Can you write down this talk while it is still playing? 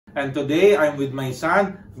And today, I'm with my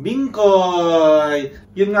son, Binkoy!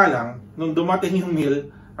 Yun nga lang, nung dumating yung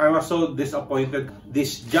meal, I was so disappointed.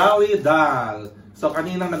 This Jolly Dal. So,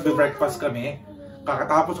 kaninang nagbe-breakfast kami.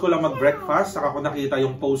 Kakatapos ko lang mag-breakfast, saka ko nakita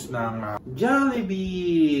yung post ng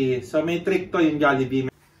Jollibee. So, may trick to yung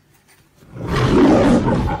Jollibee.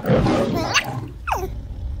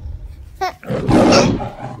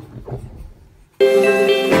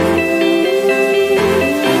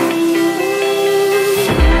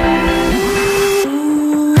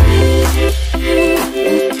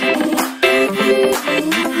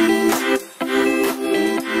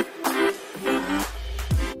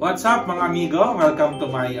 What's up mga amigo? Welcome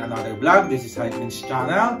to my another vlog. This is HypeBinks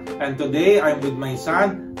channel. And today, I'm with my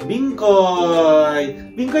son,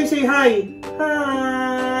 Binkoy! Binkoy, say hi!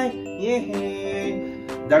 Hi! Yay!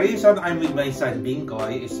 The reason I'm with my son,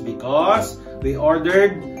 Binkoy, is because we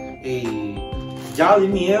ordered a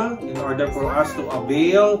Jolly meal in order for us to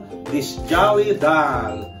avail this Jolly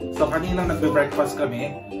Dal. So, kaninang nagbe-breakfast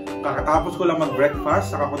kami. Kakatapos ko lang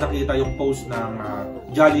mag-breakfast, saka ko nakita yung post ng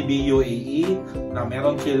Jollibee UAE na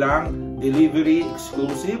meron silang delivery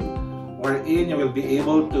exclusive wherein you will be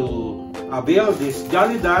able to avail this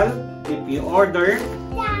Jolly Dal if you order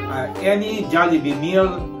any Jollibee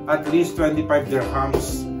meal at least 25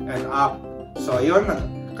 dirhams and up. So yun,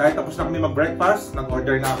 kahit tapos na kami mag-breakfast,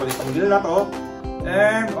 nag-order na ako nitong meal na to.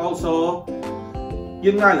 And also,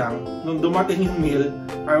 yun nga lang, nung dumating yung meal,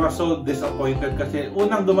 I was so disappointed kasi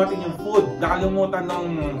unang dumating yung food, nakalimutan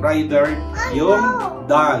ng rider yung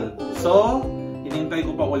dal. So, inintay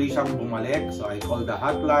ko pa uli siyang bumalik. So, I called the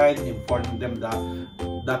hotline, informed them that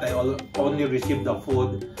I only received the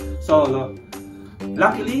food. So,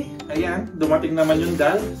 luckily, ayan, dumating naman yung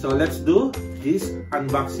dal. So, let's do this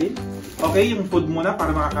unboxing. Okay, yung food muna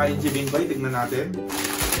para makakain si Binkoy. Tignan natin.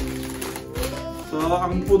 So,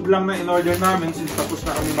 ang food lang na in-order namin since tapos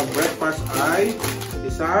na kami mag-breakfast ay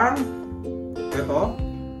isang ito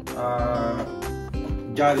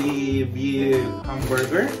Jollibee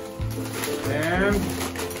hamburger and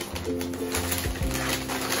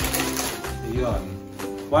yun,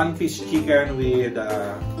 one piece chicken with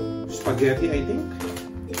spaghetti, I think,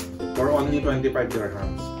 for only 25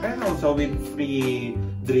 dirhams, and also with free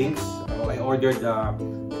drinks. I ordered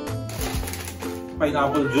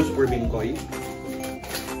pineapple juice for Binkoy.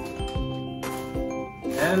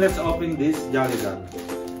 And let's open this Jolly Dal.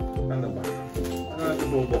 Ano ba? Ano natin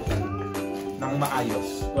bubuksan? Nang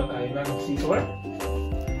maayos. What ay ng scissor?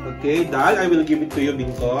 Okay, Dal, I will give it to you,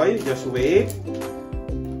 Binkoy. Just wait.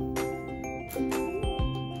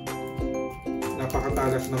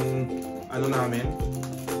 Napakatalas ng ano namin,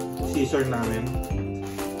 scissor namin.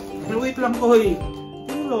 Pero wait lang, Koy.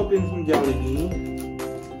 I will open some Jollibee.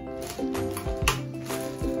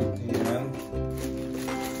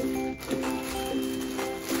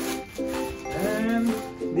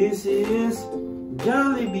 This is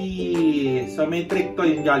Jollibee. So may trick to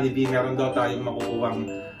yung Jollibee. Meron daw tayong makukuhang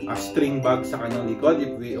string bag sa kanyang likod if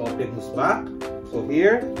we open his back. So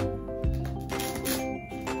here.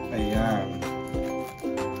 Ayan.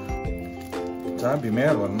 Sabi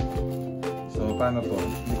meron. So paano to?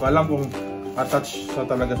 Hindi ko alam kung attach sa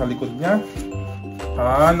talaga sa likod niya.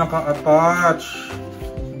 Naka-attach.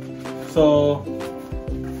 So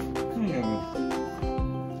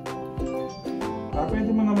pwede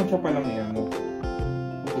mo naman siya palang yan, no?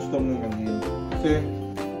 Kung gusto mo ganyan. Kasi,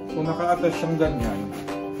 kung naka-attach siyang ganyan,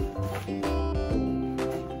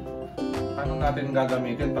 anong natin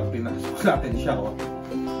gagamitin pag pinasok natin siya, oh?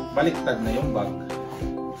 Baliktad na yung bag.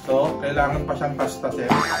 So, kailangan pa siyang tastasin.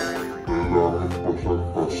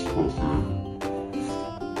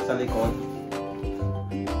 Sa likod.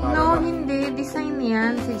 No, hindi. Design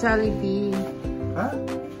yan si Jollibee. Ha?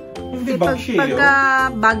 Hindi bag siya, yun? Pagka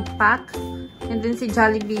bagpack, and then si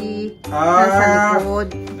Jollibee nasa likod.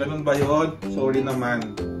 Ganun ba yun? Sorry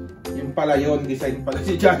naman. Yung pala yun, design pala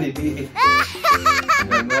si Jollibee.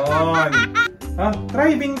 Ganon.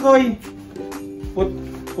 Try, Binkoy.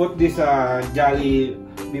 Put this Jolly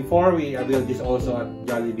before we avail this also at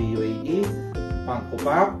Jollibee UAE.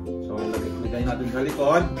 Pangkupap. So, lagay natin sa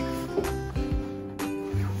likod.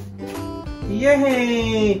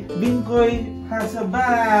 Yay! Binkoy has a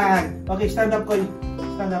bag. Okay, stand up, Koy.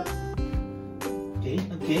 Stand up.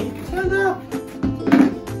 Okay, stand up.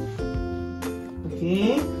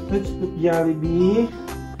 Okay, let's put Jollibee.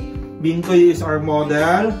 Binkoy is our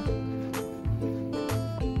model.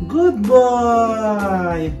 Good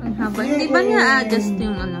boy! Ang haba. Hindi ba niya adjust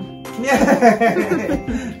yung ano?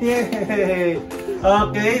 Yay!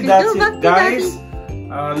 Okay, that's it, guys.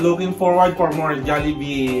 Looking forward for more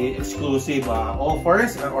Jollibee exclusive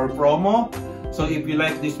offers or promo. So Also, if you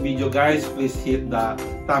like this video guys, please hit the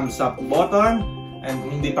thumbs up button. And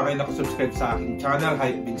kung hindi pa kayo nakasubscribe sa aking channel,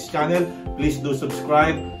 HypeBinks channel, please do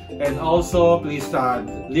subscribe. And also, please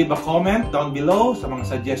leave a comment down below sa mga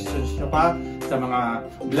suggestions nyo pa, sa mga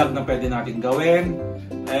vlog na pwede natin gawin.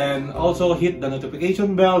 And also, hit the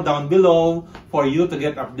notification bell down below for you to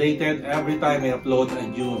get updated every time I upload a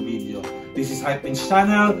new video. This is HypeBinks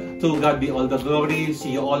channel. To God be all the glory.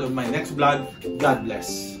 See you all on my next vlog. God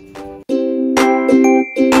bless.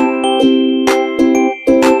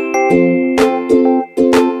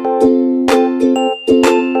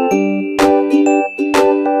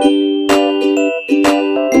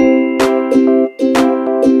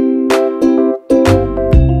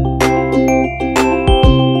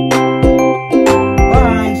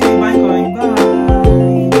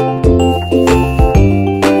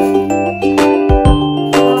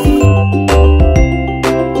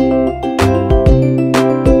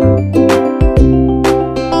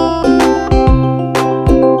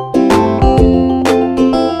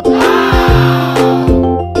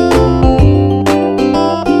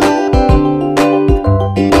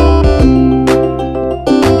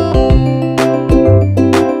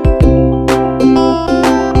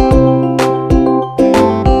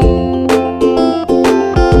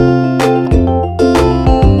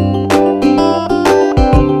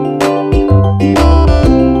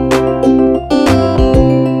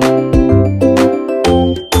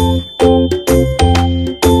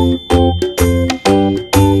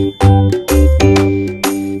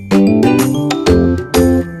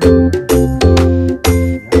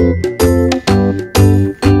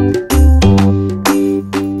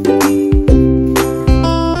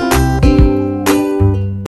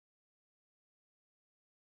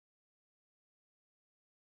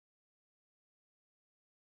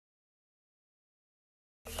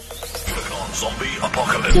 Zombie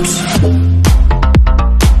apocalypse.